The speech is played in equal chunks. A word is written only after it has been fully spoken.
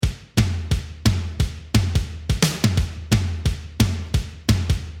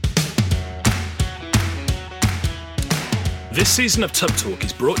This season of Tub Talk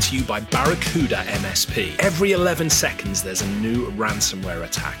is brought to you by Barracuda MSP. Every 11 seconds, there's a new ransomware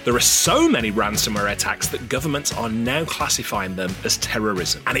attack. There are so many ransomware attacks that governments are now classifying them as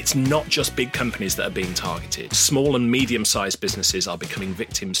terrorism. And it's not just big companies that are being targeted. Small and medium-sized businesses are becoming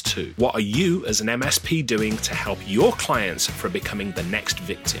victims too. What are you as an MSP doing to help your clients from becoming the next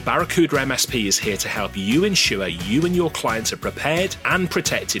victim? Barracuda MSP is here to help you ensure you and your clients are prepared and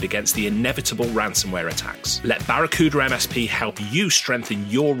protected against the inevitable ransomware attacks. Let Barracuda MSP help you strengthen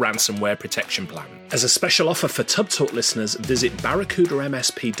your ransomware protection plan. As a special offer for Tub Talk listeners, visit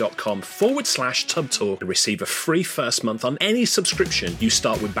barracudamsp.com/Tub Talk and receive a free first month on any subscription you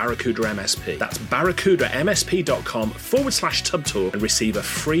start with Barracuda MSP. That's barracudamsp.com/Tub Talk and receive a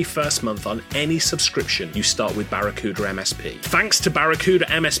free first month on any subscription you start with Barracuda MSP. Thanks to Barracuda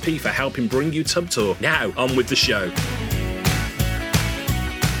MSP for helping bring you Tub Talk. Now, on with the show.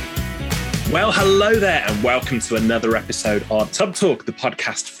 Well, hello there, and welcome to another episode of Tub Talk, the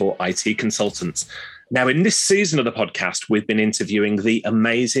podcast for IT consultants. Now, in this season of the podcast, we've been interviewing the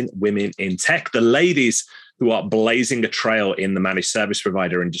amazing women in tech, the ladies who are blazing a trail in the managed service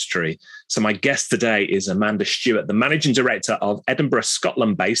provider industry. So my guest today is Amanda Stewart, the Managing Director of Edinburgh,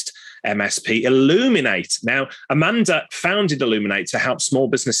 Scotland-based MSP Illuminate. Now, Amanda founded Illuminate to help small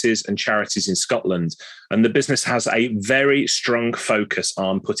businesses and charities in Scotland, and the business has a very strong focus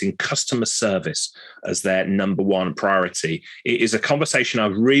on putting customer service as their number one priority. It is a conversation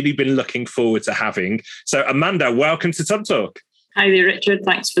I've really been looking forward to having. So, Amanda, welcome to Tub Talk. Hi there, Richard.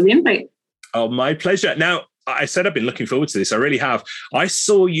 Thanks for the invite. Oh, my pleasure. Now, I said I've been looking forward to this. I really have. I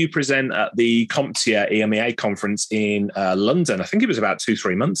saw you present at the CompTIA EMEA conference in London. I think it was about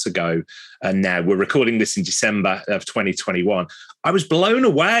 2-3 months ago. And now we're recording this in December of 2021. I was blown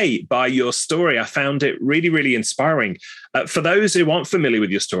away by your story. I found it really, really inspiring. For those who aren't familiar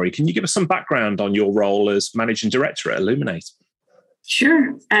with your story, can you give us some background on your role as Managing Director at Illuminate?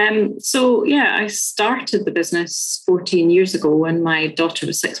 Sure. I started the business 14 years ago when my daughter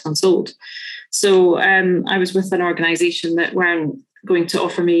was 6 months old. So I was with an organisation that weren't going to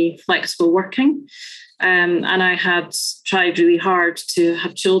offer me flexible working. And I had tried really hard to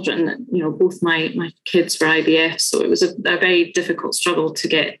have children. You know, both my kids were IVF. So it was a very difficult struggle to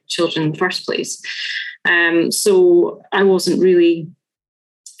get children in the first place. So I wasn't really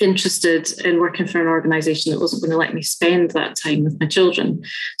interested in working for an organisation that wasn't going to let me spend that time with my children.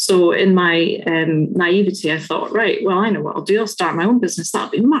 So in my naivety, I thought, right, well, I know what I'll do. I'll start my own business. That'll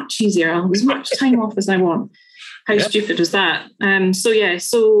be much easier. I'll have as much time off as I want. How stupid was that?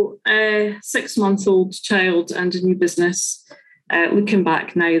 So 6-month-old child and a new business. Looking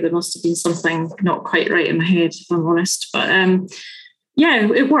back now, there must have been something not quite right in my head, if I'm honest. But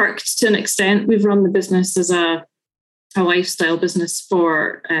it worked to an extent. We've run the business as a lifestyle business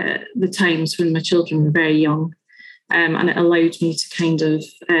for the times when my children were very young. And it allowed me to kind of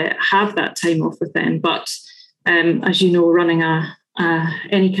have that time off with them. But as you know, running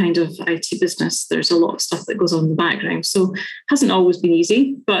any kind of IT business, there's a lot of stuff that goes on in the background. So it hasn't always been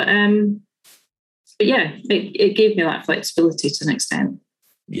easy, but it gave me that flexibility to an extent.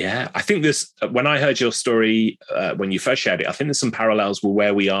 Yeah, I think when I heard your story, when you first shared it, I think there's some parallels with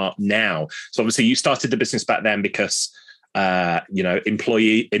where we are now. So obviously you started the business back then because,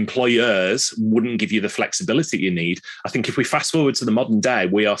 employers wouldn't give you the flexibility you need. I think if we fast forward to the modern day,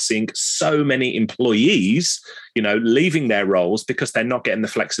 we are seeing so many employees, leaving their roles because they're not getting the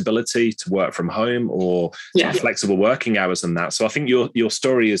flexibility to work from home or to have flexible working hours and that. So I think your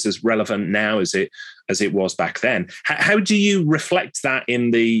story is as relevant now as it was back then. How do you reflect that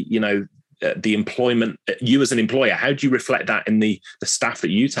in the employment, you as an employer? How do you reflect that in the staff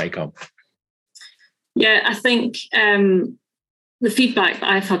that you take on? Yeah, I think the feedback that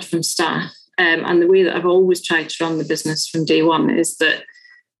I've had from staff and the way that I've always tried to run the business from day one is that,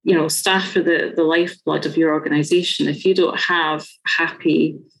 staff are the lifeblood of your organisation. If you don't have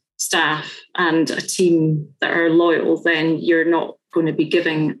happy staff and a team that are loyal, then you're not going to be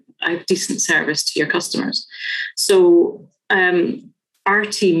giving a decent service to your customers. So our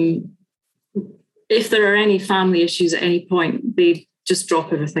team, if there are any family issues at any point, they just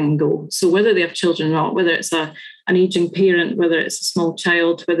drop everything and go. So whether they have children or not, whether it's an aging parent, whether it's a small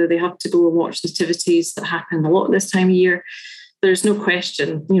child, whether they have to go and watch nativities that happen a lot this time of year, there's no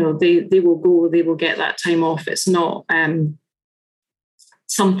question, they will go, they will get that time off. It's not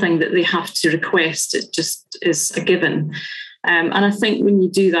something that they have to request. It just is a given. And I think when you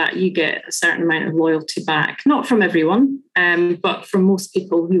do that, you get a certain amount of loyalty back, not from everyone, but from most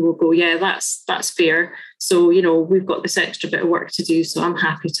people who will go, yeah, that's fair. So, we've got this extra bit of work to do, so I'm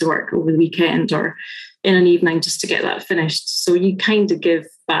happy to work over the weekend or in an evening just to get that finished. So you kind of give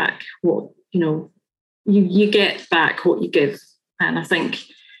back what, you you get back what you give. And I think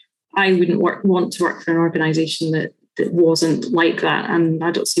I wouldn't want to work for an organisation that wasn't like that. And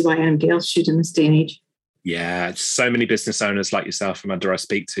I don't see why anybody else should in this day and age. Yeah, so many business owners like yourself, Amanda, I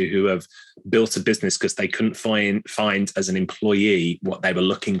speak to, who have built a business because they couldn't find as an employee what they were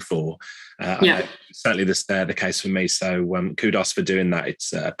looking for. Certainly this the case for me. So kudos for doing that.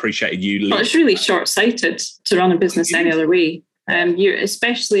 It's appreciated you. Well, it's really short-sighted to run a business any other way.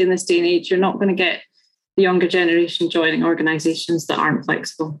 Especially in this day and age, you're not going to get the younger generation joining organisations that aren't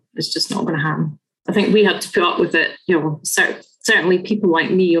flexible. It's just not going to happen. I think we had to put up with it. Certainly people like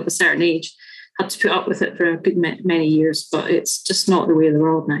me of a certain age had to put up with it for a good many years, but it's just not the way of the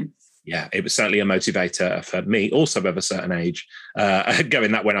world now. Yeah, it was certainly a motivator for me, also of a certain age.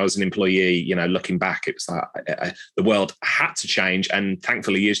 Going that when I was an employee, looking back, it was like the world had to change, and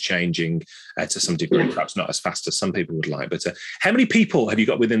thankfully is changing to some degree, perhaps not as fast as some people would like. But how many people have you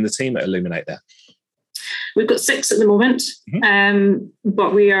got within the team at Illuminate there? We've got 6 at the moment,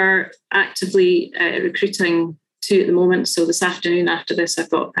 but we are actively recruiting 2 at the moment. So this afternoon after this, I've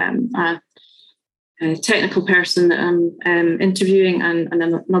got a technical person that I'm interviewing and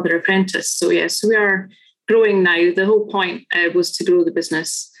another apprentice. So we are growing now. The whole point was to grow the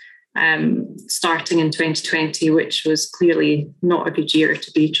business starting in 2020, which was clearly not a good year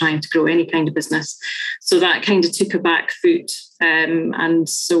to be trying to grow any kind of business. So that kind of took a back foot. And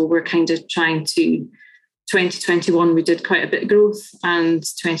so we're kind of trying to, 2021, we did quite a bit of growth, and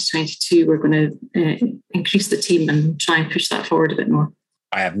 2022, we're going to increase the team and try and push that forward a bit more.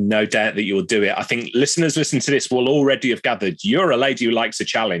 I have no doubt that you'll do it. I think listeners listening to this will already have gathered you're a lady who likes a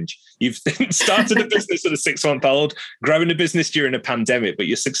challenge. You've started a business at a 6-month-old, growing a business during a pandemic, but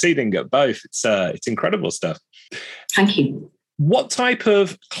you're succeeding at both. It's incredible stuff. Thank you. What type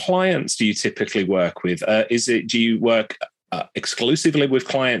of clients do you typically work with? Do you work exclusively with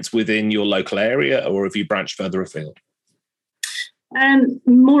clients within your local area, or have you branched further afield?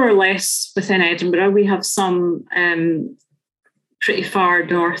 More or less within Edinburgh. We have some pretty far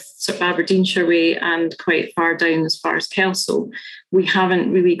north, sort of Aberdeenshire way, and quite far down as far as Kelso. We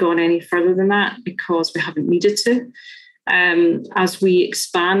haven't really gone any further than that because we haven't needed to. As we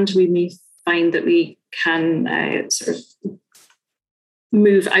expand, we may find that we can sort of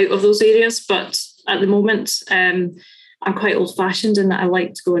move out of those areas. But at the moment, I'm quite old-fashioned in that I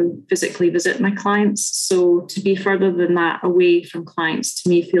like to go and physically visit my clients. So to be further than that, away from clients, to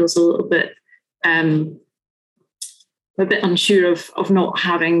me feels a little bit a bit unsure of not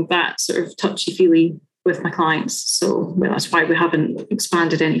having that sort of touchy-feely with my clients. So that's why we haven't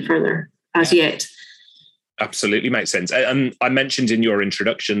expanded any further as yet. Absolutely makes sense. And I mentioned in your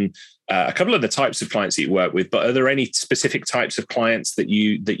introduction a couple of the types of clients that you work with, but are there any specific types of clients that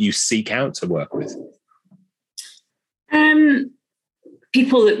you seek out to work with?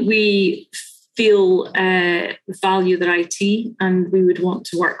 People that we feel value their IT and we would want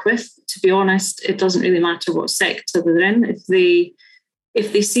to work with. To be honest, it doesn't really matter what sector they're in.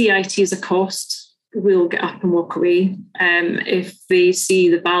 If they see IT as a cost, we'll get up and walk away. If they see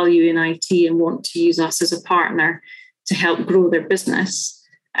the value in IT and want to use us as a partner to help grow their business,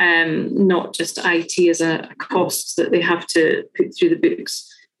 not just IT as a cost that they have to put through the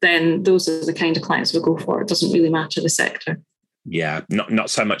books, then those are the kind of clients we'll go for. It doesn't really matter the sector. Yeah, not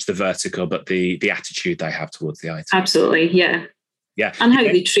so much the vertical, but the attitude they have towards the IT. Absolutely, yeah. Yeah. And how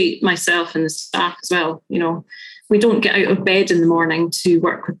they treat myself and the staff as well. We don't get out of bed in the morning to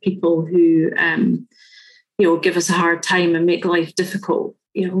work with people who, give us a hard time and make life difficult.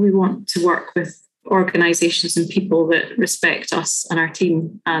 We want to work with organisations and people that respect us and our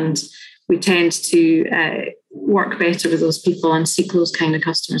team. And we tend to work better with those people and seek those kind of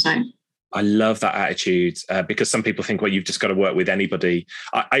customers out. I love that attitude because some people think, well, you've just got to work with anybody.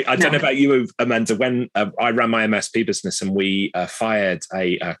 I don't know about you, Amanda, when I ran my MSP business and we fired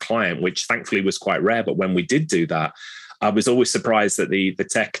a client, which thankfully was quite rare. But when we did do that, I was always surprised that the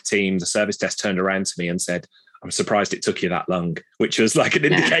tech team, the service desk turned around to me and said, I'm surprised it took you that long, which was like an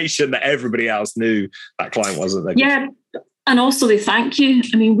indication that everybody else knew that client wasn't there. Yeah. And also they thank you.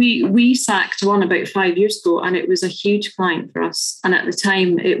 I mean, we sacked one about 5 years ago and it was a huge client for us. And at the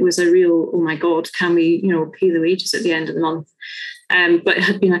time it was a real, oh my God, can we, pay the wages at the end of the month? But it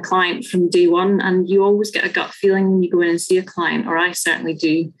had been a client from day one, and you always get a gut feeling when you go in and see a client, or I certainly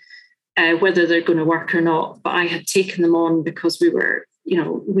do, whether they're going to work or not. But I had taken them on because we were,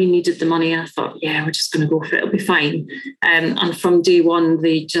 we needed the money. And I thought, yeah, we're just going to go for it. It'll be fine. And from day one,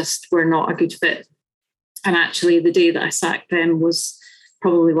 they just were not a good fit. And actually, the day that I sacked them was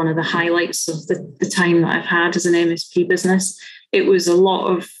probably one of the highlights of the time that I've had as an MSP business. It was a lot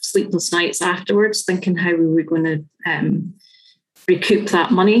of sleepless nights afterwards, thinking how we were going to recoup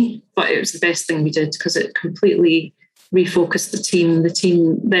that money, but it was the best thing we did because it completely refocused the team. The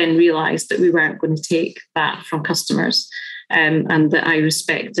team then realised that we weren't going to take that from customers, and that I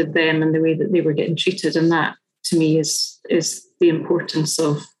respected them and the way that they were getting treated. And that, to me, is the importance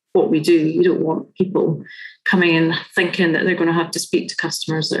of what we do. You don't want people coming in thinking that they're going to have to speak to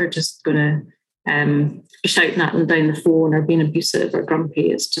customers that are just going to be shouting at them down the phone or being abusive or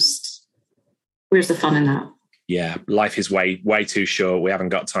grumpy. It's just, where's the fun in that? Yeah, life is way too short. We haven't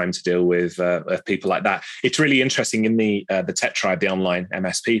got time to deal with people like that. It's really interesting in the Tech Tribe, the online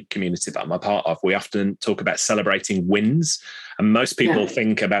MSP community that I'm a part of. We often talk about celebrating wins, and most people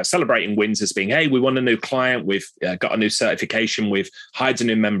think about celebrating wins as being, hey, we won a new client, we've got a new certification, we've hired a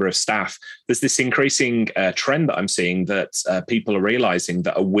new member of staff. There's this increasing trend that I'm seeing that people are realizing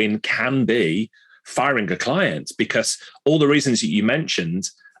that a win can be firing a client, because all the reasons that you mentioned.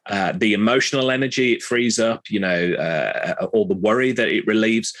 The emotional energy it frees up, all the worry that it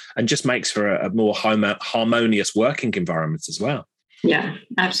relieves, and just makes for a more harmonious working environment as well. Yeah,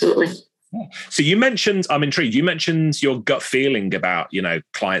 absolutely. So you mentioned, I'm intrigued, you mentioned your gut feeling about,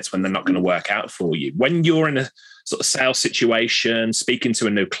 clients when they're not going to work out for you. When you're in a sort of sales situation, speaking to a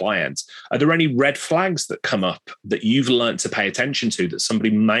new client, are there any red flags that come up that you've learned to pay attention to that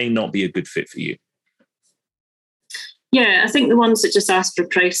somebody may not be a good fit for you? Yeah, I think the ones that just ask for a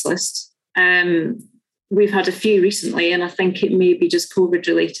price list. We've had a few recently, and I think it may be just COVID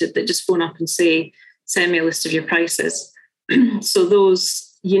related, that just phone up and say, send me a list of your prices. So those,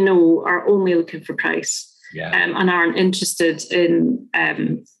 are only looking for price, and aren't interested in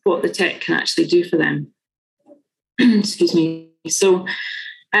what the tech can actually do for them. Excuse me. So,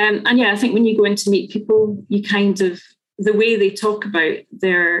 I think when you go in to meet people, you kind of, the way they talk about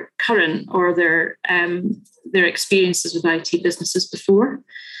their current or their experiences with IT businesses before,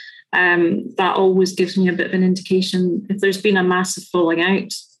 that always gives me a bit of an indication if there's been a massive falling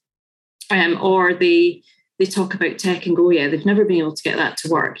out, or they talk about tech and go, they've never been able to get that to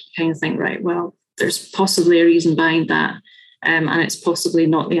work. You kind of think, right, well, there's possibly a reason behind that, and it's possibly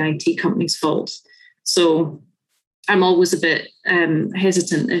not the IT company's fault. So I'm always a bit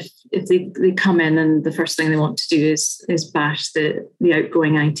hesitant if they come in and the first thing they want to do is bash the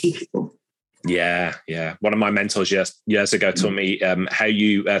outgoing IT people. Yeah. One of my mentors years ago taught me how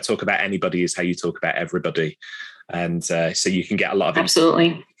you talk about anybody is how you talk about everybody, and so you can get a lot of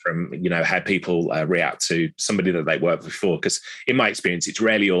absolutely from how people react to somebody that they worked with before. Because in my experience, it's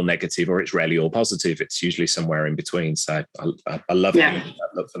rarely all negative or it's rarely all positive. It's usually somewhere in between. So I love how you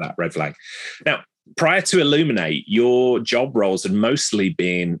look for that red flag. Now, prior to Illuminate, your job roles had mostly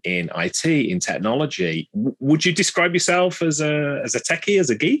been in IT, in technology. Would you describe yourself as a techie, as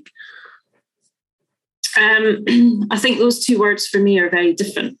a geek? I think those two words for me are very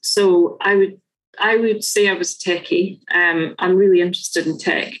different. So I would say I was a techie. I'm really interested in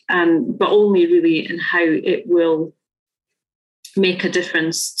tech, but only really in how it will make a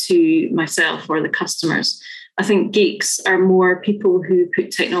difference to myself or the customers. I think geeks are more people who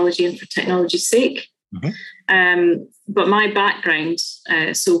put technology in for technology's sake. Mm-hmm. But my background,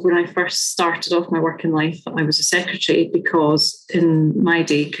 so when I first started off my working life, I was a secretary, because in my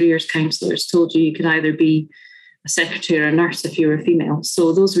day, careers counsellors told you could either be a secretary or a nurse if you were female.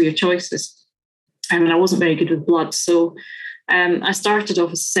 So those were your choices. And I wasn't very good with blood. So I started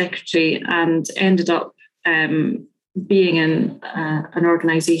off as a secretary and ended up being in an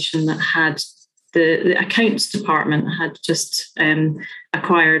organisation that had the accounts department had just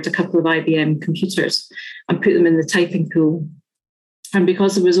acquired a couple of IBM computers and put them in the typing pool. And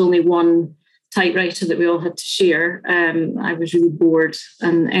because there was only one typewriter that we all had to share, I was really bored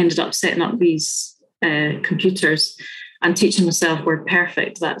and ended up setting up these computers and teaching myself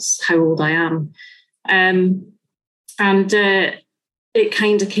WordPerfect. That's how old I am. It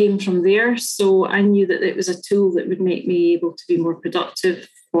kind of came from there. So I knew that it was a tool that would make me able to be more productive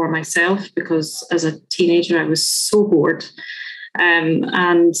for myself, because as a teenager, I was so bored.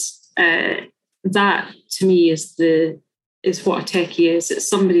 That to me is what a techie is. It's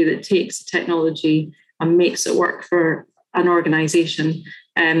somebody that takes technology and makes it work for an organization,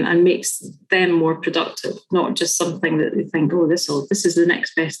 and makes them more productive, not just something that they think, oh, this is the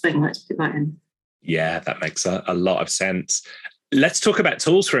next best thing, let's put that in. Yeah, that makes a lot of sense. Let's talk about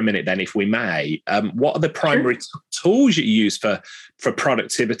tools for a minute then, if we may. What are the primary tools you use for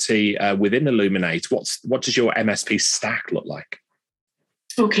productivity within Illuminate? What does your MSP stack look like?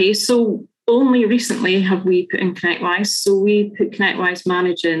 Okay, so only recently have we put in ConnectWise. So we put ConnectWise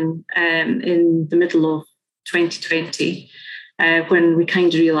Managing in the middle of 2020, when we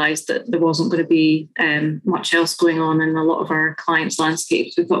kind of realised that there wasn't going to be much else going on in a lot of our clients'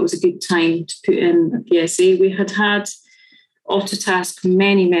 landscapes. We thought it was a good time to put in a PSA. We had Autotask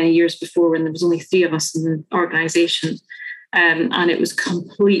many, many years before, when there was only 3 of us in the organisation. And it was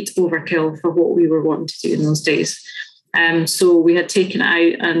complete overkill for what we were wanting to do in those days. So we had taken it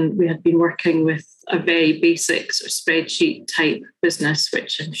out, and we had been working with a very basic sort of spreadsheet type business,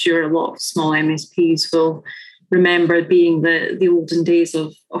 which I'm sure a lot of small MSPs will remember being the olden days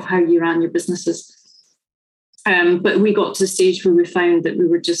of how you ran your businesses. But we got to the stage where we found that we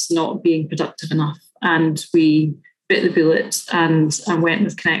were just not being productive enough, and we bit the bullet and went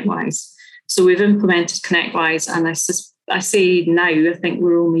with ConnectWise. So we've implemented ConnectWise, and I say now, I think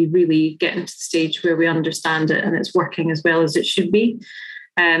we're only really getting to the stage where we understand it and it's working as well as it should be.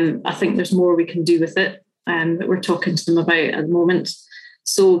 I think there's more we can do with it that we're talking to them about at the moment.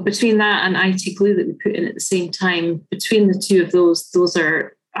 So between that and IT Glue that we put in at the same time, between the two of those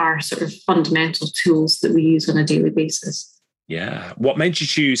are our sort of fundamental tools that we use on a daily basis. Yeah. What made you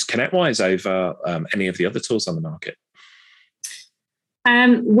choose ConnectWise over any of the other tools on the market?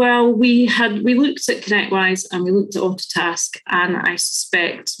 Well, we looked at ConnectWise and we looked at Autotask, and I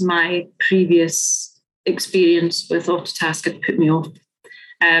suspect my previous experience with Autotask had put me off.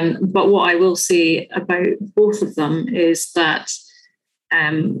 But what I will say about both of them is that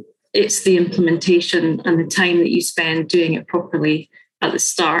it's the implementation and the time that you spend doing it properly at the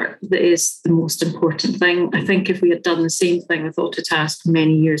start that is the most important thing. I think if we had done the same thing with Autotask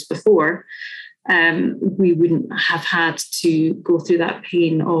many years before, we wouldn't have had to go through that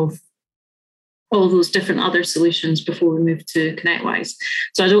pain of all those different other solutions before we moved to ConnectWise.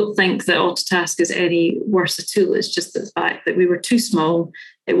 So I don't think that Autotask is any worse a tool. It's just the fact that we were too small,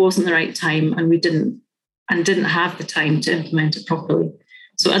 it wasn't the right time, and we didn't have the time to implement it properly.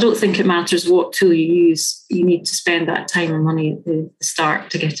 So I don't think it matters what tool you use. You need to spend that time and money at the start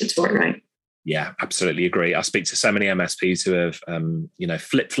to get it to work right. Yeah, absolutely agree. I speak to so many MSPs who have,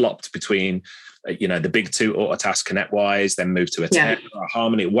 flip-flopped between, the big two, Autotask, ConnectWise, then move to a Tech or a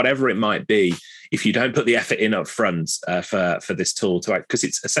Harmony, whatever it might be. If you don't put the effort in up front for this tool because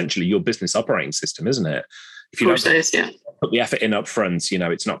it's essentially your business operating system, isn't it? If you don't put the effort in up front,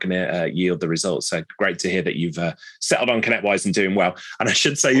 it's not going to yield the results. So great to hear that you've settled on ConnectWise and doing well. And I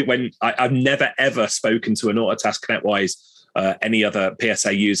should say, when I've never ever spoken to an Autotask ConnectWise any other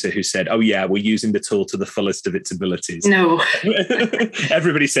PSA user who said, "Oh yeah, we're using the tool to the fullest of its abilities." No,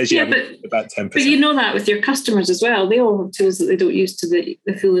 everybody says but about 10%. But you know that with your customers as well, they all have tools that they don't use to the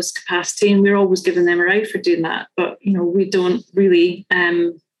fullest capacity, and we're always giving them a ride for doing that. But we don't really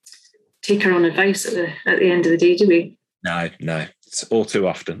take our own advice at the end of the day, do we? No. It's all too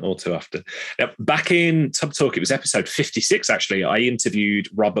often. Now, back in Tub Talk, it was episode 56, actually. I interviewed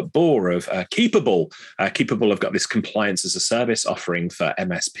Robert Bohr of Keepable. Keepable have got this compliance as a service offering for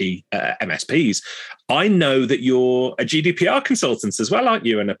MSPs. I know that you're a GDPR consultant as well, aren't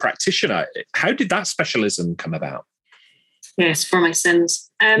you, and a practitioner. How did that specialism come about? Yes, for my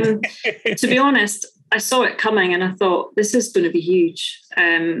sins. To be honest, I saw it coming and I thought, this is going to be huge.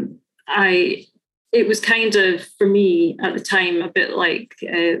 It was kind of, for me at the time, a bit like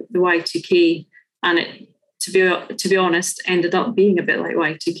the Y2K, and it, to be honest, ended up being a bit like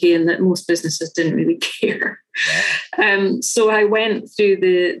Y2K in that most businesses didn't really care. Yeah. So I went through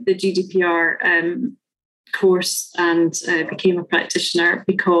the GDPR course and became a practitioner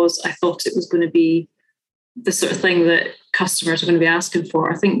because I thought it was going to be the sort of thing that customers are going to be asking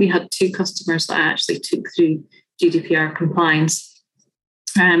for. I think we had 2 customers that I actually took through GDPR compliance.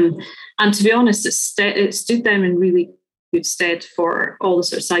 And to be honest, it stood them in really good stead for all the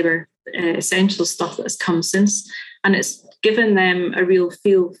sort of cyber essential stuff that has come since. And it's given them a real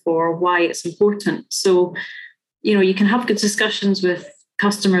feel for why it's important. So, you can have good discussions with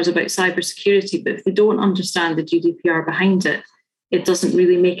customers about cybersecurity, but if they don't understand the GDPR behind it, it doesn't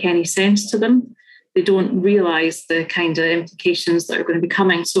really make any sense to them. They don't realise the kind of implications that are going to be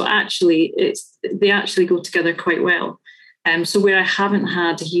coming. So actually, they actually go together quite well. So where I haven't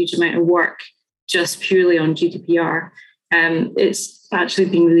had a huge amount of work just purely on GDPR, it's actually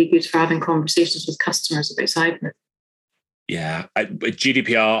been really good for having conversations with customers about cyber. Yeah, with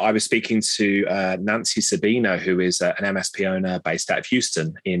GDPR, I was speaking to Nancy Sabino, who is an MSP owner based out of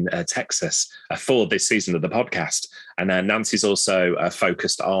Houston in Texas for this season of the podcast. And Nancy's also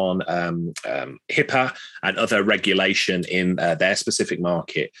focused on HIPAA and other regulation in their specific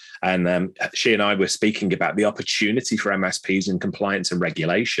market. And she and I were speaking about the opportunity for MSPs in compliance and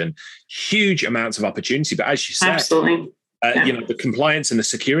regulation. Huge amounts of opportunity. But as you said, absolutely, The compliance and the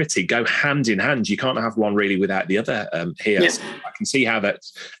security go hand in hand. You can't have one really without the other here. So I can see how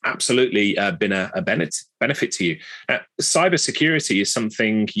that's absolutely been a benefit to you. Cybersecurity is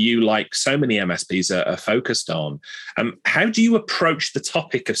something you, like so many MSPs, are focused on. How do you approach the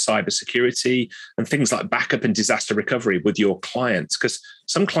topic of cybersecurity and things like backup and disaster recovery with your clients? Because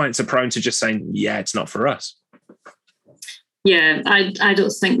some clients are prone to just saying, yeah, it's not for us. Yeah, I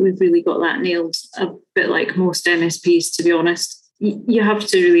don't think we've really got that nailed, a bit like most MSPs, to be honest. You have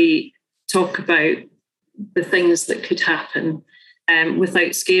to really talk about the things that could happen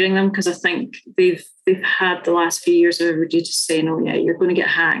without scaring them, because I think they've had the last few years of everybody just saying, oh yeah, you're going to get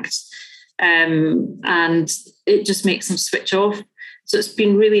hacked. And it just makes them switch off. So it's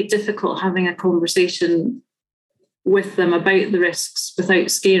been really difficult having a conversation with them about the risks without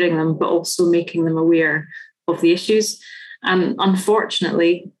scaring them, but also making them aware of the issues. And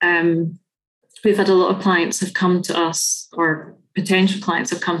unfortunately, we've had a lot of clients have come to us, or potential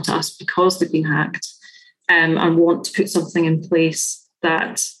clients have come to us because they've been hacked and want to put something in place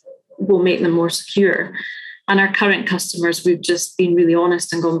that will make them more secure. And our current customers, we've just been really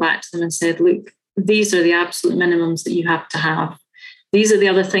honest and gone back to them and said, look, these are the absolute minimums that you have to have. These are the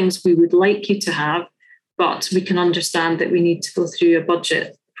other things we would like you to have, but we can understand that we need to go through a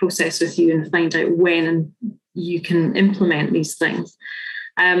budget process with you and find out when and you can implement these things.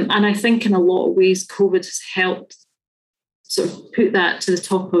 And I think in a lot of ways, COVID has helped sort of put that to the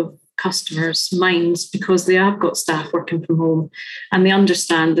top of customers' minds, because they have got staff working from home and they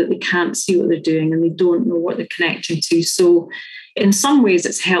understand that they can't see what they're doing and they don't know what they're connecting to. So in some ways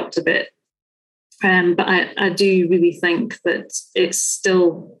it's helped a bit. But I do really think that it's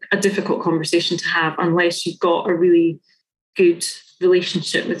still a difficult conversation to have unless you've got a really good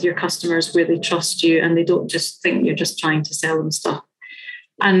relationship with your customers where they trust you and they don't just think you're just trying to sell them stuff.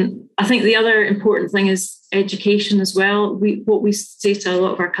 And I think the other important thing is education as well. What we say to a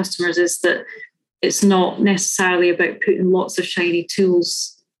lot of our customers is that it's not necessarily about putting lots of shiny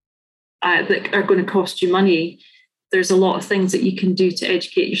tools that are going to cost you money. There's a lot of things that you can do to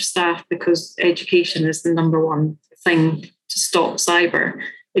educate your staff, because education is the number one thing to stop cyber.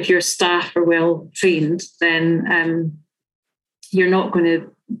 If your staff are well trained, then you're not going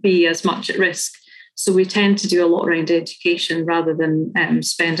to be as much at risk. So we tend to do a lot around education rather than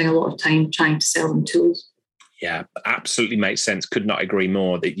spending a lot of time trying to sell them tools. Yeah, absolutely makes sense. Could not agree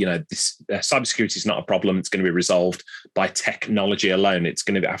more that, this cybersecurity is not a problem. It's going to be resolved by technology alone. It's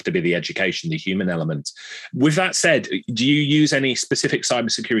going to have to be the education, the human element. With that said, do you use any specific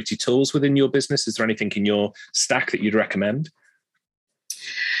cybersecurity tools within your business? Is there anything in your stack that you'd recommend?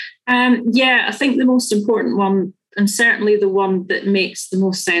 Yeah, I think the most important one, and certainly the one that makes the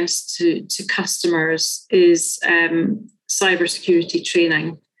most sense to customers, is cybersecurity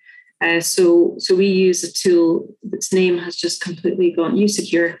training. So we use a tool that's name has just completely gone,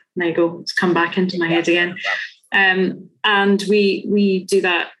 uSecure. There you go, it's come back into my head again. And we do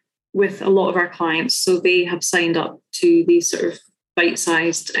that with a lot of our clients. So they have signed up to these sort of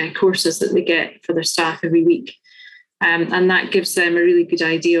bite-sized courses that they get for their staff every week. And that gives them a really good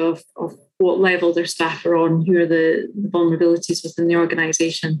idea of what level their staff are on, who are the vulnerabilities within the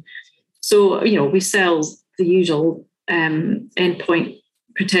organisation. So, we sell the usual endpoint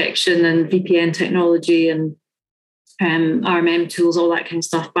protection and VPN technology and RMM tools, all that kind of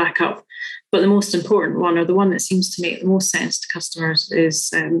stuff, backup. But the most important one, or the one that seems to make the most sense to customers,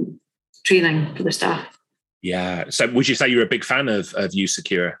 is training for their staff. Yeah. So would you say you're a big fan of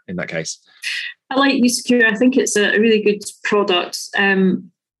uSecure in that case? I like uSecure. I think it's a really good product.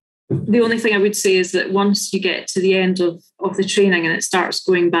 The only thing I would say is that once you get to the end of the training and it starts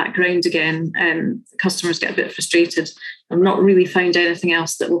going back round again, customers get a bit frustrated. I've not really found anything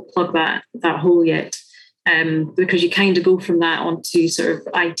else that will plug that hole yet, because you kind of go from that onto sort of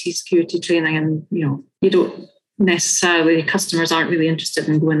IT security training, and you don't necessarily, customers aren't really interested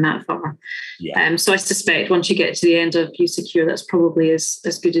in going that far. Yeah. So I suspect once you get to the end of uSecure, that's probably as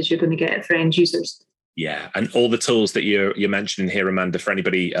good as you're going to get for end users. Yeah, and all the tools that you're mentioning here, Amanda, for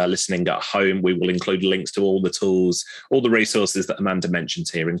anybody listening at home, we will include links to all the tools, all the resources that Amanda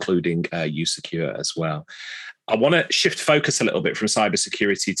mentions here, including uSecure as well. I want to shift focus a little bit from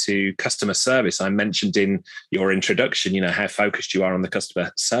cybersecurity to customer service. I mentioned in your introduction, how focused you are on the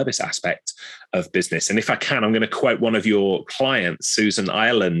customer service aspect of business. And if I can, I'm going to quote one of your clients, Susan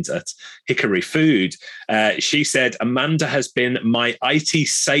Ireland at Hickory Food. She said, Amanda has been my IT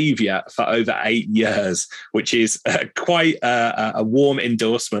savior for over 8 years, which is quite a warm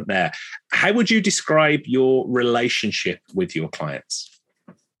endorsement there. How would you describe your relationship with your clients?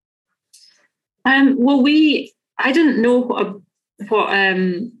 Well, I didn't know what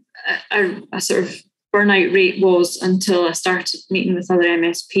a sort of burnout rate was until I started meeting with other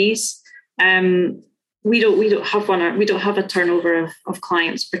MSPs. We don't have one. We don't have a turnover of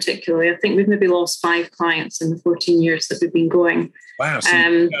clients particularly. I think we've maybe lost 5 clients in the 14 years that we've been going. Wow, so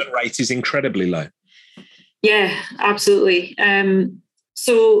the churn rate is incredibly low. Yeah, absolutely.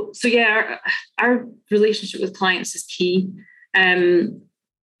 So yeah, our relationship with clients is key.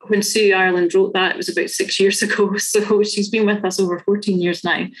 When Sue Ireland wrote that, it was about 6 years ago. So she's been with us over 14 years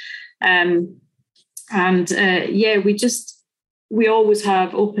now. We always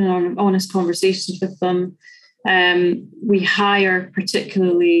have open and honest conversations with them. We hire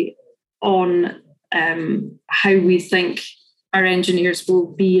particularly on how we think our engineers will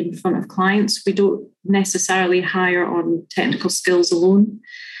be in front of clients. We don't necessarily hire on technical skills alone.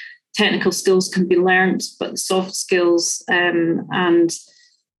 Technical skills can be learned, but the soft skills and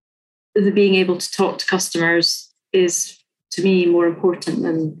the being able to talk to customers is, to me, more important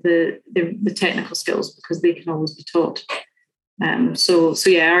than the technical skills, because they can always be taught.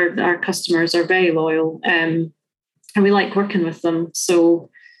 Our customers are very loyal, and we like working with them. So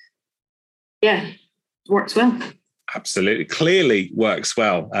yeah, it works well. Absolutely. Clearly works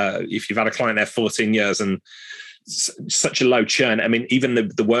well. If you've had a client there 14 years and such a low churn, I mean, even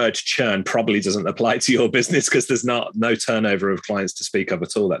the word churn probably doesn't apply to your business because there's no turnover of clients to speak of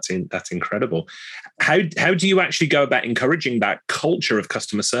at all. That's incredible. How do you actually go about encouraging that culture of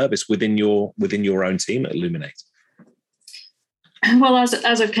customer service within your own team at Illuminate? Well,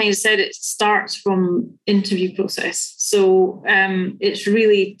 as I've kind of said, it starts from interview process. So it's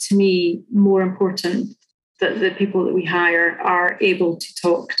really, to me, more important that the people that we hire are able to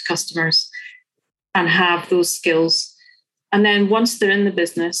talk to customers and have those skills. And then once they're in the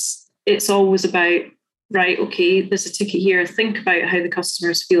business, it's always about, right, okay, there's a ticket here. Think about how the customer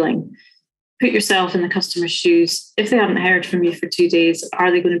is feeling. Put yourself in the customer's shoes. If they haven't heard from you for 2 days,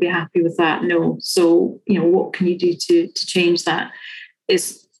 are they going to be happy with that? No. So, what can you do to change that?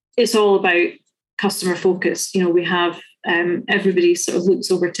 It's all about customer focus. We have everybody sort of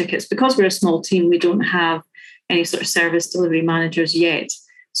looks over tickets. Because we're a small team, we don't have any sort of service delivery managers yet.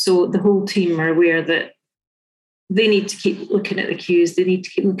 So the whole team are aware that they need to keep looking at the queues. They need to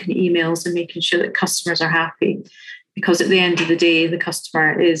keep looking at emails and making sure that customers are happy. Because at the end of the day, the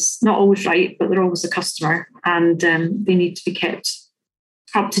customer is not always right, but they're always a customer, and they need to be kept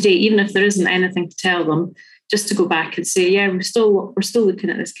up to date, even if there isn't anything to tell them. Just to go back and say, yeah, we're still looking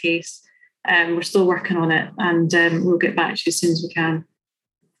at this case, we're still working on it, and we'll get back to you as soon as we can.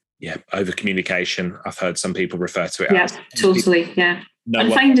 Yeah, over communication. I've heard some people refer to it. Yeah, as totally. Yeah,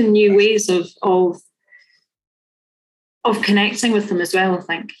 and finding new ways of connecting with them as well, I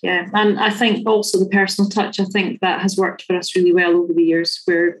think. Yeah. And I think also the personal touch, I think that has worked for us really well over the years,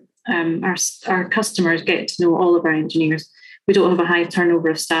 where our customers get to know all of our engineers. We don't have a high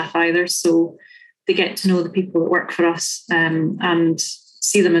turnover of staff either, so they get to know the people that work for us and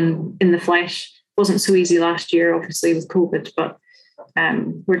see them in the flesh. It wasn't so easy last year, obviously, with COVID, but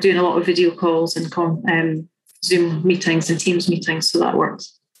we're doing a lot of video calls and Zoom meetings and Teams meetings, so that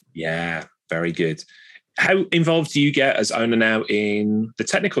works. Yeah, very good. How involved do you get as owner now in the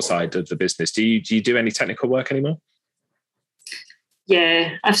technical side of the business? Do you do any technical work anymore?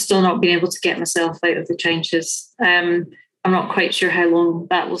 Yeah, I've still not been able to get myself out of the trenches. I'm not quite sure how long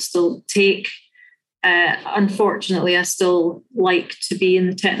that will still take. Unfortunately, I still like to be in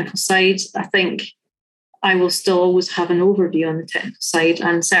the technical side. I think I will still always have an overview on the technical side,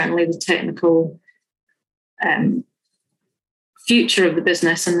 and certainly the technical future of the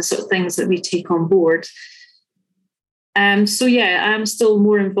business and the sort of things that we take on board. So yeah, I'm still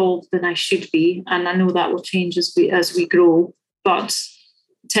more involved than I should be, and I know that will change as we grow. But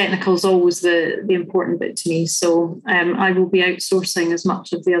technical is always the important bit to me. So I will be outsourcing as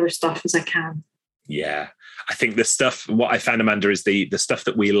much of the other stuff as I can. Yeah. I think what I found, Amanda, is the stuff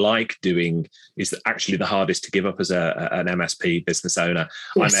that we like doing is actually the hardest to give up as an MSP business owner.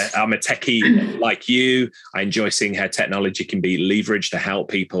 Yes. I'm a techie like you. I enjoy seeing how technology can be leveraged to help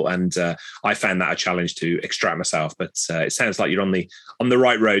people. And I found that a challenge to extract myself. But it sounds like you're on the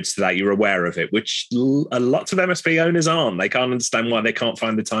right roads to that. You're aware of it, which a lot of MSP owners aren't. They can't understand why they can't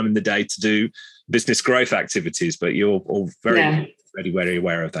find the time in the day to do business growth activities, but you're all very very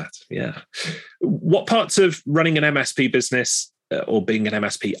aware of that. Yeah. What parts of running an MSP business or being an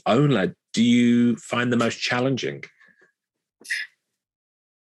MSP owner do you find the most challenging?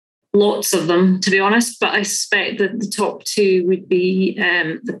 Lots of them, to be honest, but I suspect that the top two would be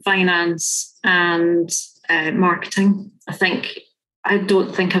the finance and marketing. I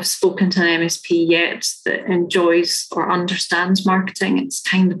don't think I've spoken to an MSP yet that enjoys or understands marketing. It's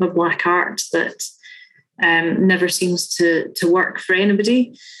kind of a black art that never seems to work for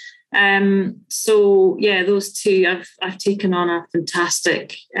anybody. So yeah, those two, I've taken on a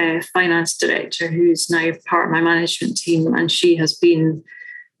fantastic finance director who's now part of my management team, and she has been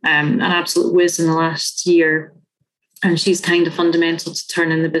an absolute whiz in the last year. And she's kind of fundamental to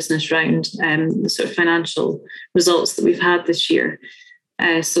turning the business round, the sort of financial results that we've had this year.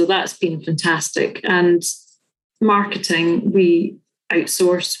 So that's been fantastic. And marketing, we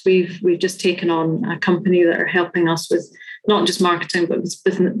outsource. We've just taken on a company that are helping us with not just marketing, but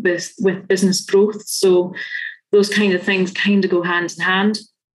with business growth. So those kind of things kind of go hand in hand.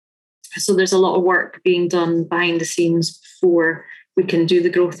 So there's a lot of work being done behind the scenes before we can do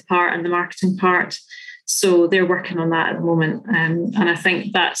the growth part and the marketing part. So they're working on that at the moment. And I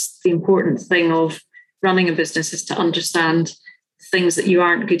think that's the important thing of running a business, is to understand things that you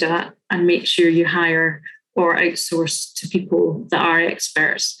aren't good at and make sure you hire or outsource to people that are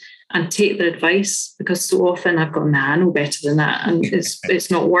experts and take their advice, because so often I've gone, nah, I know better than that, and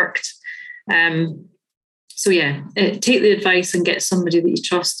it's not worked. So yeah, take the advice and get somebody that you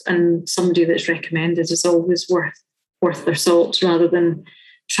trust, and somebody that's recommended is always worth their salt, rather than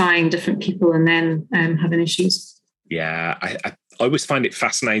trying different people and then having issues. Yeah, I always find it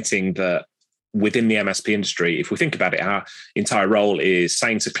fascinating that within the MSP industry, if we think about it, our entire role is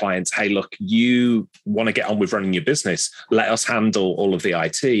saying to clients, hey, look, you want to get on with running your business, let us handle all of the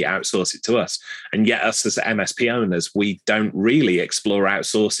IT, outsource it to us. And yet us as MSP owners, we don't really explore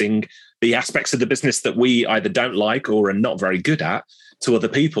outsourcing the aspects of the business that we either don't like or are not very good at to other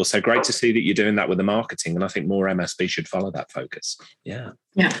people. So great to see that you're doing that with the marketing. And I think more MSP should follow that focus. Yeah.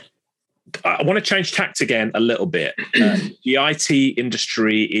 I want to change tact again a little bit. The IT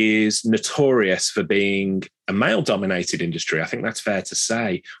industry is notorious for being a male-dominated industry. I think that's fair to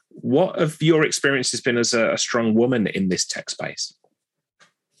say. What have your experiences been as a strong woman in this tech space?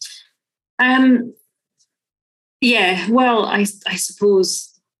 Yeah, well, I suppose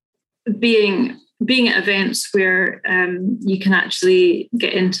being at events where you can actually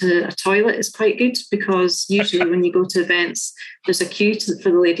get into a toilet is quite good, because usually when you go to events, there's a queue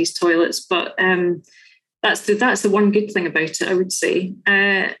for the ladies' toilets. But that's the one good thing about it, I would say.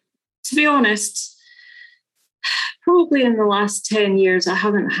 To be honest, probably in the last 10 years, I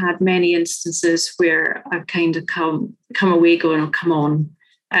haven't had many instances where I've kind of come away going, oh, come on.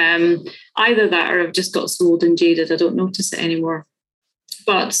 Either that, or I've just got so old and jaded, I don't notice it anymore.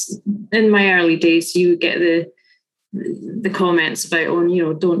 But in my early days, you get the comments about,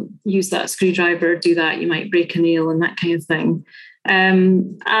 oh, don't use that screwdriver, do that, you might break a nail, and that kind of thing.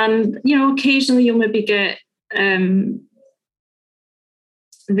 And occasionally you'll maybe get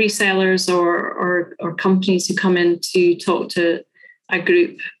resellers or companies who come in to talk to a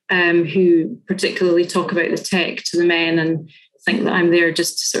group who particularly talk about the tech to the men and think that I'm there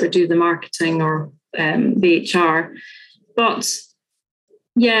just to sort of do the marketing or the HR. But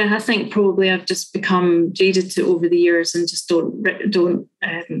yeah, I think probably I've just become jaded to over the years and just don't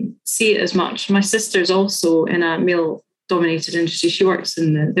see it as much. My sister's also in a male-dominated industry. She works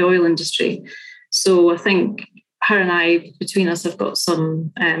in the oil industry. So I think her and I, between us, have got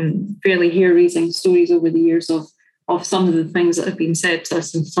some fairly hair-raising stories over the years of some of the things that have been said to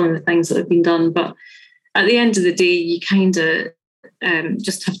us and some of the things that have been done. But at the end of the day, you kind of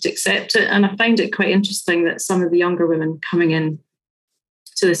just have to accept it. And I find it quite interesting that some of the younger women coming in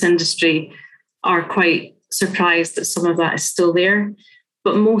to this industry are quite surprised that some of that is still there.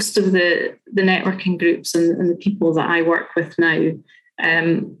 But most of the networking groups and the people that I work with now,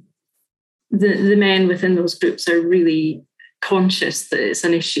 the men within those groups are really conscious that it's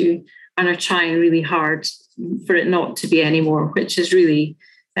an issue and are trying really hard for it not to be anymore, which is really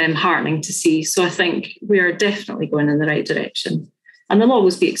heartening to see. So I think we are definitely going in the right direction. And there'll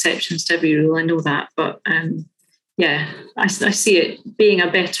always be exceptions to every rule, I know that, but yeah, I see it being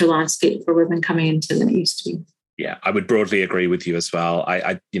a better landscape for women coming into than it used to be. Yeah, I would broadly agree with you as well.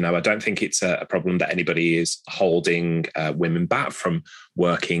 I don't think it's a problem that anybody is holding women back from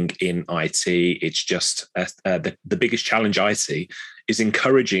working in IT. It's just the biggest challenge I see is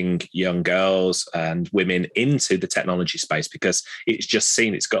encouraging young girls and women into the technology space, because it's just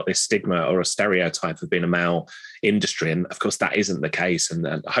seen, it's got this stigma or a stereotype of being a male industry. And of course, that isn't the case.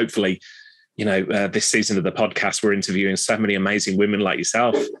 And hopefully, this season of the podcast, we're interviewing so many amazing women like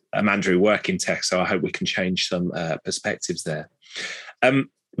yourself, Amanda, who work in tech. So I hope we can change some perspectives there.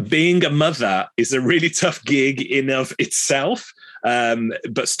 Being a mother is a really tough gig in of itself.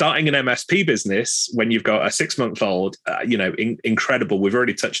 But starting an MSP business when you've got a 6-month-old, incredible. We've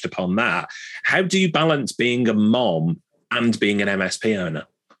already touched upon that. How do you balance being a mom and being an MSP owner?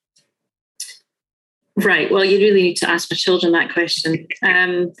 Right. Well, you really need to ask my children that question.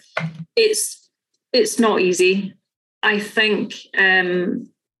 It's not easy. I think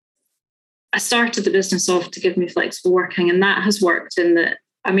I started the business off to give me flexible working, and that has worked in that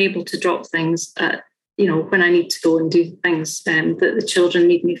I'm able to drop things at, when I need to go and do things that the children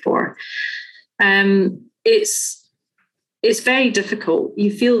need me for. It's very difficult.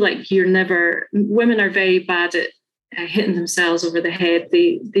 You feel like women are very bad at hitting themselves over the head.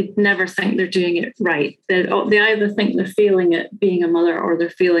 They never think they're doing it right. They either think they're failing at being a mother or they're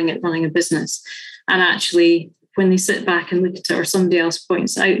failing at running a business. And actually, when they sit back and look at it, or somebody else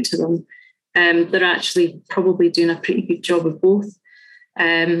points it out to them, they're actually probably doing a pretty good job of both.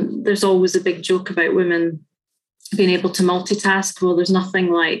 There's always a big joke about women being able to multitask. Well, there's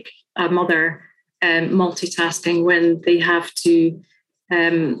nothing like a mother multitasking when they have to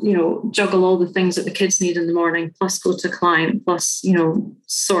juggle all the things that the kids need in the morning, plus go to a client, plus,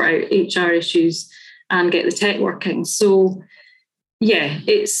 sort out HR issues and get the tech working. So yeah,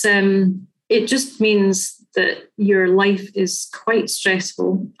 it just means that your life is quite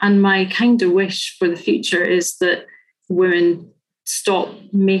stressful. And my kind of wish for the future is that women stop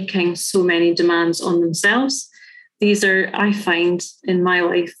making so many demands on themselves. I find in my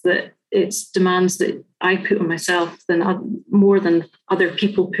life that it's demands that I put on myself more than other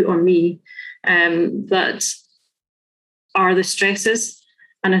people put on me, that are the stresses.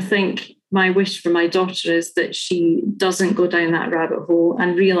 And I think my wish for my daughter is that she doesn't go down that rabbit hole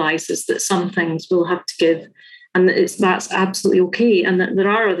and realizes that some things will have to give, and that's absolutely okay, and that there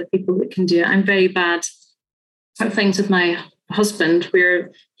are other people that can do it. I'm very bad at things with my husband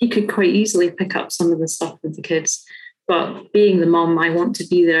where he could quite easily pick up some of the stuff with the kids. But being the mum, I want to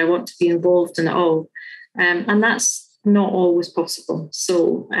be there. I want to be involved in it all. And that's not always possible.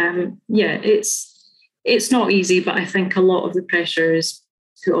 So, it's not easy, but I think a lot of the pressure is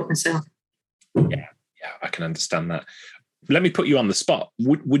put on myself. Yeah, I can understand that. Let me put you on the spot.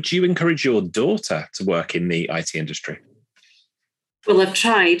 Would you encourage your daughter to work in the IT industry? Well, I've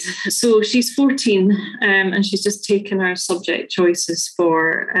tried. So she's 14 and she's just taken her subject choices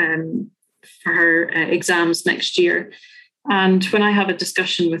for her exams next year. And when I have a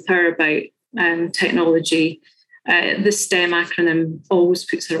discussion with her about technology, the STEM acronym always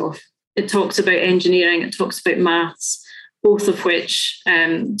puts her off. It talks about engineering, it talks about maths, both of which,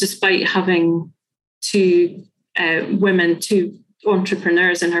 despite having two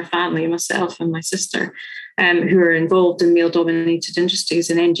entrepreneurs in her family, myself and my sister, who are involved in male-dominated industries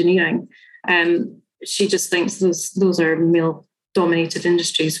in engineering, she just thinks those are male-dominated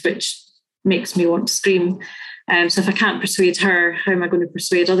industries, which makes me want to scream. So if I can't persuade her, how am I going to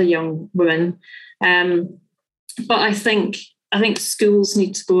persuade other young women? But I think schools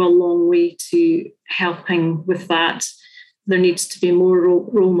need to go a long way to helping with that. There needs to be more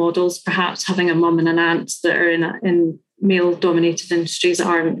role models, perhaps having a mum and an aunt that are in male-dominated industries that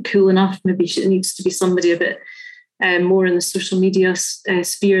aren't cool enough. Maybe it needs to be somebody a bit more in the social media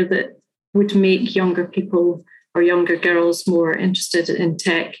sphere that would make younger people or younger girls more interested in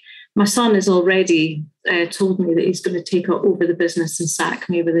tech. My son has already told me that he's going to take over the business and sack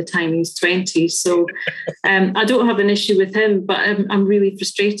me by the time he's 20. So I don't have an issue with him, but I'm really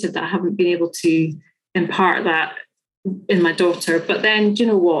frustrated that I haven't been able to impart that in my daughter. But then, do you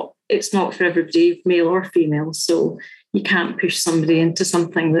know what? It's not for everybody, male or female. So you can't push somebody into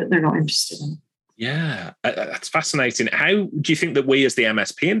something that they're not interested in. Yeah, that's fascinating. How do you think that we as the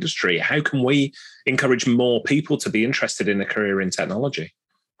MSP industry, how can we encourage more people to be interested in a career in technology?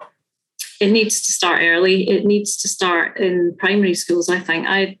 It needs to start early. It needs to start in primary schools, I think.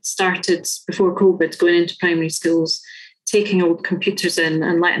 I started before COVID going into primary schools, taking old computers in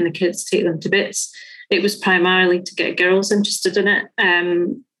and letting the kids take them to bits. It was primarily to get girls interested in it.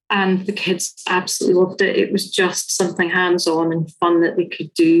 And the kids absolutely loved it. It was just something hands-on and fun that they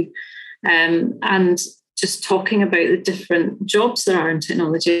could do. And just talking about the different jobs there are in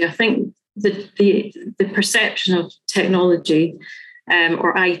technology. I think the perception of technology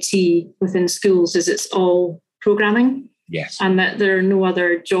or IT within schools is it's all programming. Yes. And that there are no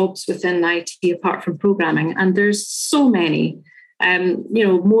other jobs within IT apart from programming. And there's so many,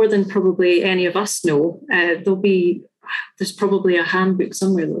 more than probably any of us know. There's probably a handbook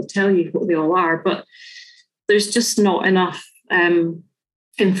somewhere that will tell you what they all are, but there's just not enough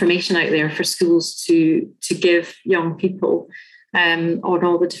information out there for schools to give young people on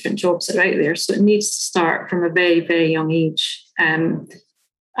all the different jobs that are out there. So it needs to start from a very, very young age and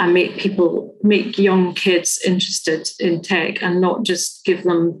make young kids interested in tech and not just give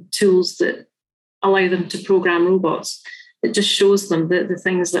them tools that allow them to program robots. It just shows them the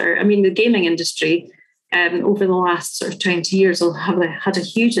things that are, the gaming industry over the last sort of 20 years will have had a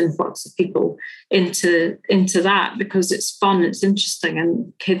huge influx of people into that because it's fun, it's interesting,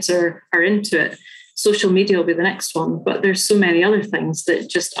 and kids are into it. social media will be the next one, but there's so many other things that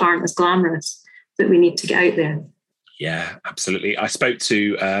just aren't as glamorous that we need to get out there. Yeah, absolutely. I spoke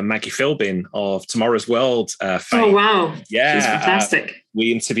to Maggie Philbin of Tomorrow's World fame. Oh, wow. Yeah. She's fantastic.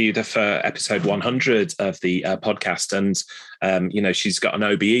 We interviewed her for episode 100 of the podcast, and she's got an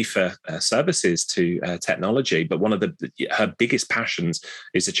OBE for services to technology. But one of her biggest passions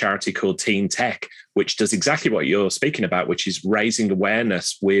is a charity called Teen Tech, which does exactly what you're speaking about, which is raising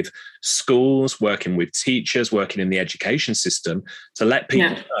awareness with schools, working with teachers, working in the education system to let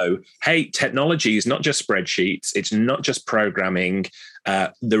people know, hey, technology is not just spreadsheets, it's not just programming.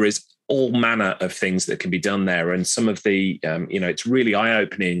 There is all manner of things that can be done there. And some of the, it's really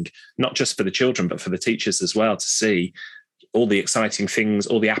eye-opening, not just for the children, but for the teachers as well, to see all the exciting things,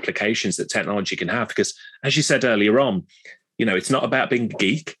 all the applications that technology can have. Because as you said earlier on, it's not about being a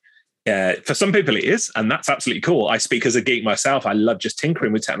geek. For some people it is, and that's absolutely cool. I speak as a geek myself. I love just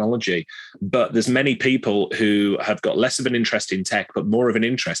tinkering with technology, but there's many people who have got less of an interest in tech, but more of an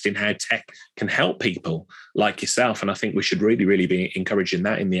interest in how tech can help people like yourself. And I think we should really, really be encouraging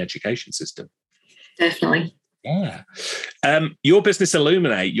that in the education system. Definitely. Yeah. Your business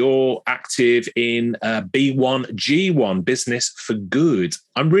Illuminate, you're active in B1G1, Business for Good.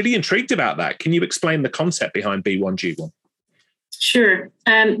 I'm really intrigued about that. Can you explain the concept behind B1G1? Sure.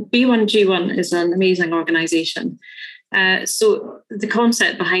 B1G1 is an amazing organisation. So the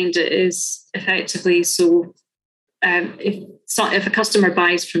concept behind it is effectively, if a customer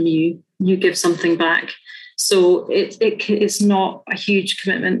buys from you, you give something back. So it's not a huge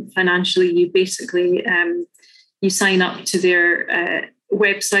commitment financially. You basically you sign up to their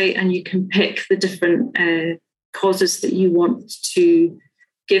website and you can pick the different causes that you want to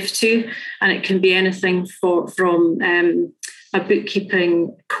give to, and it can be anything from a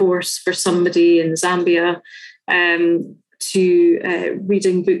bookkeeping course for somebody in Zambia, to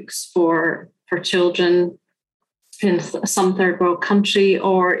reading books for children in some third world country,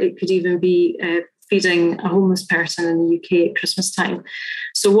 or it could even be feeding a homeless person in the UK at Christmas time.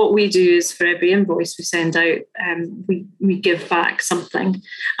 So what we do is for every invoice we send out, we give back something.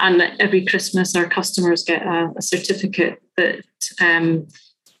 And every Christmas our customers get a certificate that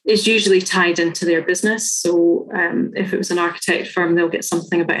is usually tied into their business. So if it was an architect firm, they'll get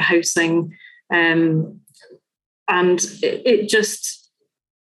something about housing. And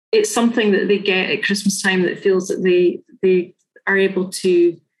it's something that they get at Christmas time that feels that they are able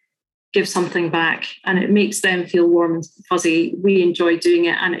to give something back, and it makes them feel warm and fuzzy. We enjoy doing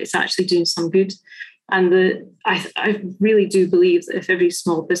it, and it's actually doing some good. And I really do believe that if every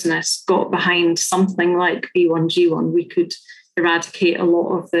small business got behind something like B1G1, we could eradicate a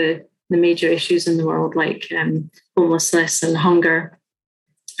lot of the major issues in the world, like homelessness and hunger.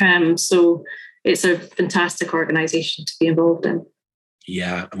 So it's a fantastic organisation to be involved in.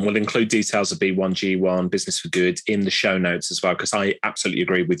 Yeah, and we'll include details of B1G1, Business for Good, in the show notes as well, because I absolutely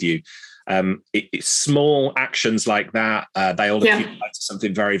agree with you. It's small actions like that, they all accumulate to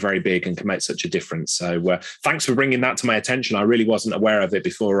something very, very big and can make such a difference. So thanks for bringing that to my attention. I really wasn't aware of it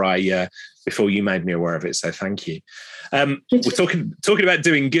before you made me aware of it. So thank you. We're talking about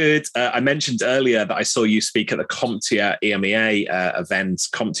doing good. I mentioned earlier that I saw you speak at the CompTIA EMEA event.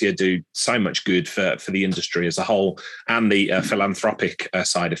 CompTIA do so much good for the industry as a whole, and the philanthropic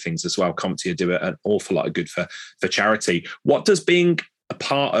side of things as well. CompTIA do an awful lot of good for charity. What does being a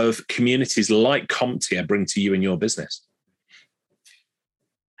part of communities like CompTIA bring to you and your business?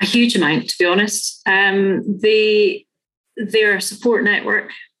 A huge amount, to be honest. They're a support network.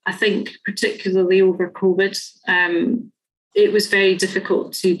 I think particularly over COVID, it was very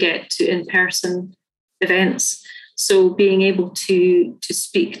difficult to get to in-person events. So being able to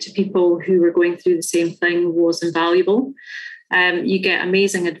speak to people who were going through the same thing was invaluable. You get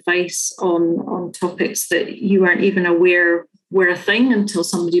amazing advice on topics that you weren't even aware were a thing until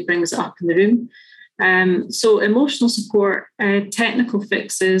somebody brings it up in the room. So emotional support, technical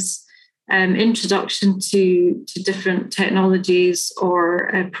fixes, introduction to different technologies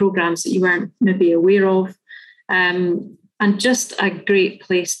or programs that you weren't maybe aware of, and just a great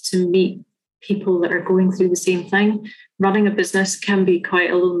place to meet people that are going through the same thing. Running a business can be quite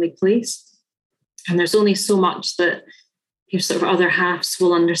a lonely place, and there's only so much that your sort of other halves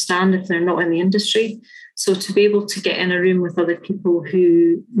will understand if they're not in the industry. So to be able to get in a room with other people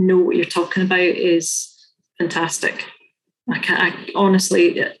who know what you're talking about is fantastic. I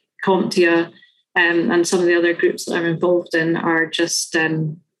honestly, CompTIA and some of the other groups that I'm involved in are just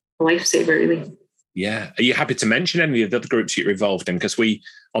a lifesaver, really. Yeah. Are you happy to mention any of the other groups you're involved in? Because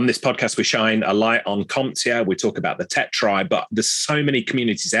on this podcast, we shine a light on CompTIA. We talk about the Tech Tribe, but there's so many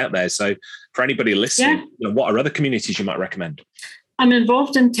communities out there. So for anybody listening, what are other communities you might recommend? I'm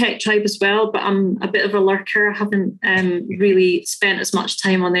involved in Tech Tribe as well, but I'm a bit of a lurker. I haven't really spent as much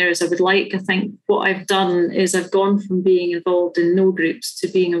time on there as I would like. I think what I've done is I've gone from being involved in no groups to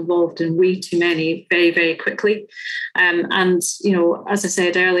being involved in way too many very, very quickly. And, you know, as I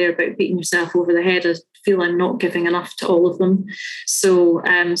said earlier about beating yourself over the head, I feel I'm not giving enough to all of them. So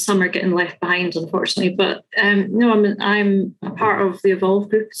some are getting left behind, unfortunately. But no, I'm a part of the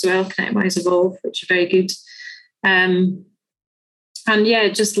Evolve group as well, ConnectWise Evolve, which are very good. And yeah,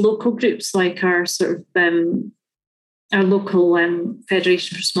 just local groups like our sort of our local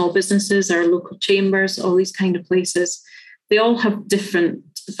Federation for Small Businesses, our local chambers, all these kind of places. They all have different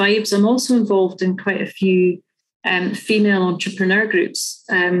vibes. I'm also involved in quite a few female entrepreneur groups.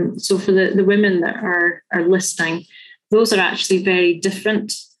 So for the women that are listening, those are actually very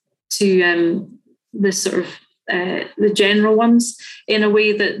different to the sort of the general ones, in a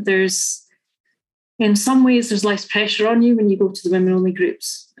way that in some ways there's less pressure on you when you go to the women only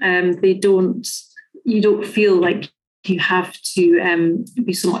groups. You don't feel like you have to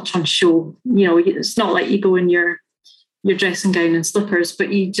be so much on show. You know, it's not like you go in your dressing gown and slippers,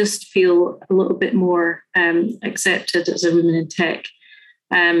 but you just feel a little bit more accepted as a woman in tech.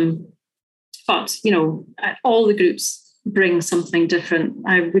 But, you know, all the groups bring something different.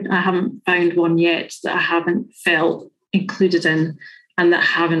 I haven't found one yet that I haven't felt included in and that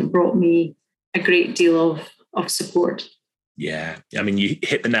haven't brought me a great deal of support. Yeah. I mean, you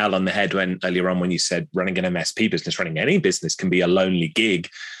hit the nail on the head earlier on when you said running an MSP business, running any business can be a lonely gig,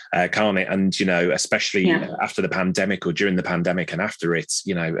 can't it? And, you know, especially after the pandemic or during the pandemic and after it,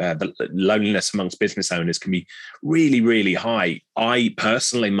 you know, the loneliness amongst business owners can be really, really high. I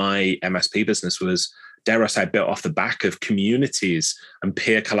personally, my MSP business was, dare I say, built off the back of communities and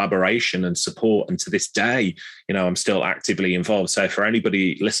peer collaboration and support. And to this day, you know, I'm still actively involved. So for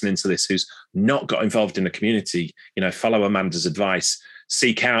anybody listening to this who's not got involved in a community, you know, follow Amanda's advice.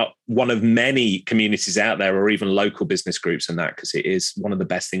 Seek out one of many communities out there, or even local business groups, and that, because it is one of the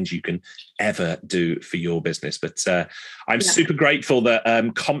best things you can ever do for your business. But I'm super grateful that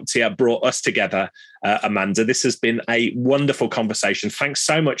CompTIA brought us together, Amanda. This has been a wonderful conversation. Thanks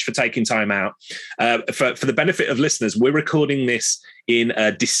so much for taking time out. For the benefit of listeners, we're recording this in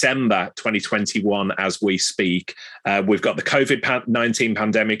December 2021 as we speak. We've got the COVID-19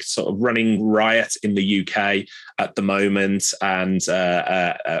 pandemic sort of running riot in the UK at the moment. And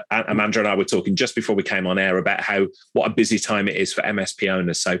Amanda and I were talking just before we came on air about what a busy time it is for MSP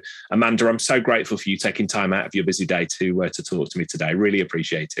owners. So Amanda, I'm so grateful for you taking time out of your busy day to talk to me today. Really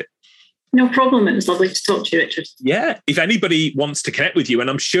appreciate it. No problem. It was lovely to talk to you, Richard. Yeah. If anybody wants to connect with you, and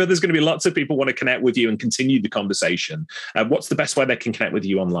I'm sure there's going to be lots of people want to connect with you and continue the conversation, what's the best way they can connect with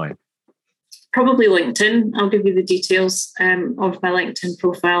you online? Probably LinkedIn. I'll give you the details of my LinkedIn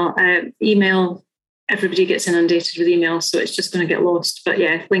profile. Email, everybody gets inundated with emails, so it's just going to get lost. But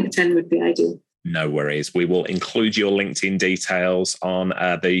yeah, LinkedIn would be ideal. No worries. We will include your LinkedIn details on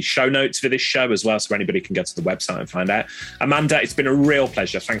the show notes for this show as well, so anybody can go to the website and find out. Amanda, it's been a real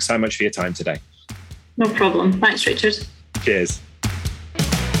pleasure. Thanks so much for your time today. No problem. Thanks, Richard. Cheers.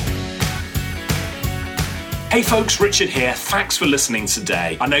 Hey folks, Richard here. Thanks for listening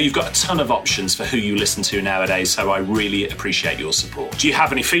today. I know you've got a ton of options for who you listen to nowadays, so I really appreciate your support. Do you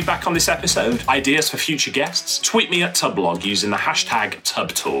have any feedback on this episode? Ideas for future guests? Tweet me at Tublog using the hashtag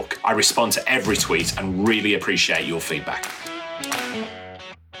TubTalk. I respond to every tweet and really appreciate your feedback.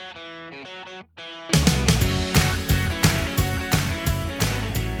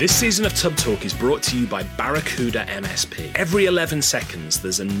 This season of Tub Talk is brought to you by Barracuda MSP. Every 11 seconds,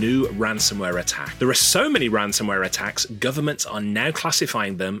 there's a new ransomware attack. There are so many ransomware attacks, governments are now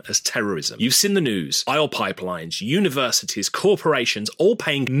classifying them as terrorism. You've seen the news. Oil pipelines, universities, corporations, all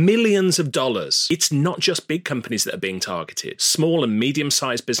paying millions of dollars. It's not just big companies that are being targeted. Small and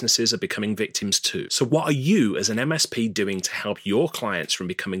medium-sized businesses are becoming victims too. So what are you as an MSP doing to help your clients from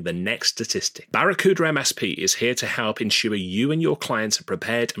becoming the next statistic? Barracuda MSP is here to help ensure you and your clients are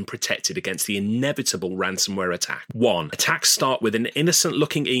prepared and protected against the inevitable ransomware attack. 1. Attacks start with an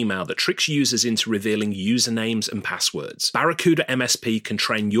innocent-looking email that tricks users into revealing usernames and passwords. Barracuda MSP can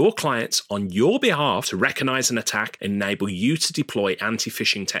train your clients on your behalf to recognize an attack and enable you to deploy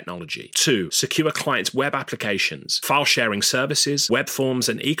anti-phishing technology. 2. Secure clients' web applications. File sharing services, web forms,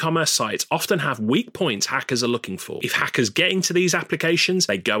 and e-commerce sites often have weak points hackers are looking for. If hackers get into these applications,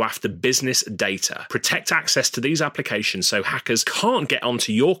 they go after business data. Protect access to these applications so hackers can't get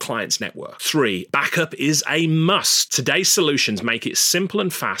onto your your client's network. 3. Backup is a must. Today's solutions make it simple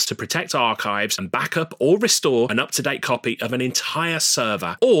and fast to protect archives and backup or restore an up-to-date copy of an entire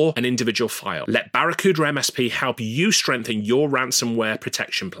server or an individual file. Let Barracuda MSP help you strengthen your ransomware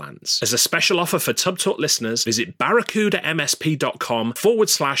protection plans. As a special offer for Tub Talk listeners, visit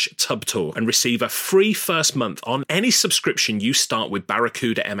barracudamsp.com/TubTalk and receive a free first month on any subscription you start with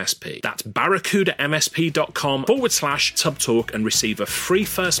Barracuda MSP. That's barracudamsp.com/TubTalk and receive a free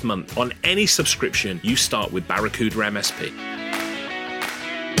first month on any subscription you start with Barracuda MSP.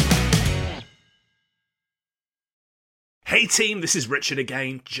 Hey team, this is Richard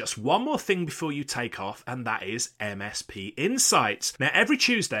again. Just one more thing before you take off, and that is MSP Insights. Now, every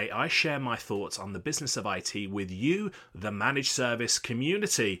Tuesday, I share my thoughts on the business of IT with you, the managed service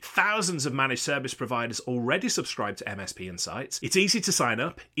community. Thousands of managed service providers already subscribe to MSP Insights. It's easy to sign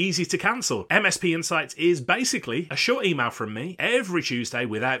up, easy to cancel. MSP Insights is basically a short email from me every Tuesday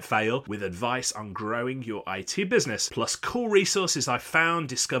without fail with advice on growing your IT business, plus cool resources I've found,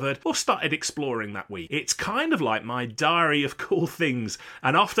 discovered, or started exploring that week. It's kind of like my diary of cool things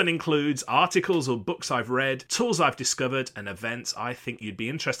and often includes articles or books I've read, tools I've discovered, and events I think you'd be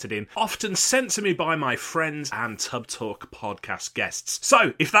interested in, often sent to me by my friends and Tub Talk podcast guests.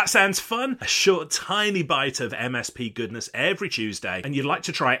 So if that sounds fun, a short tiny bite of MSP goodness every Tuesday, and you'd like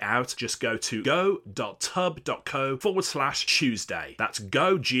to try it out, just go to go.tub.co/Tuesday. That's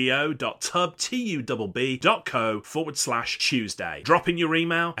go.tub.co/Tuesday. Drop in your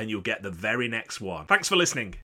email and you'll get the very next one. Thanks for listening.